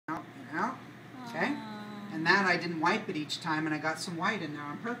and I didn't wipe it each time, and I got some white in there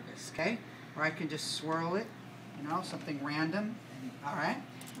on purpose, okay? Or I can just swirl it, you know, something random. All right?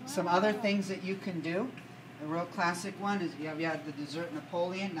 Some other things that you can do. A real classic one is you have the dessert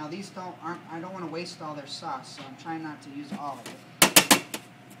Napoleon. Now these I don't want to waste all their sauce, so I'm trying not to use all of it.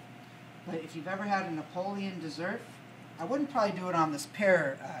 But if you've ever had a Napoleon dessert, I wouldn't probably do it on this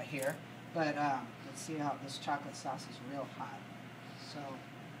pear here, but let's see how this chocolate sauce is real hot. So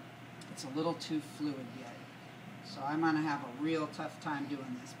it's a little too fluid yet. So I'm going to have a real tough time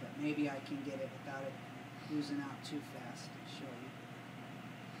doing this, but maybe I can get it without it oozing out too fast to show you.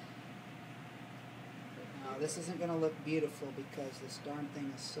 Now this isn't going to look beautiful because this darn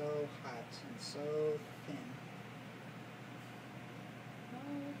thing is so hot and so thin.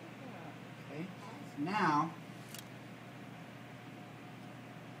 Okay. Now,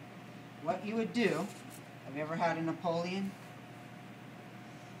 what you would do, have you ever had a Napoleon?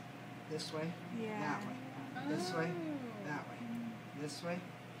 This way, that way, this way, that way, this way,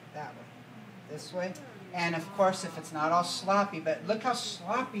 that way, this way. And of course, if it's not all sloppy, but look how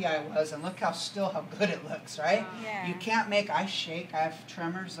sloppy I was, and look how good it looks, right? Yeah. You can't make, I shake, I have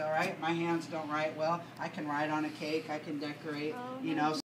tremors, all right? My hands don't write well. I can write on a cake, I can decorate, you know.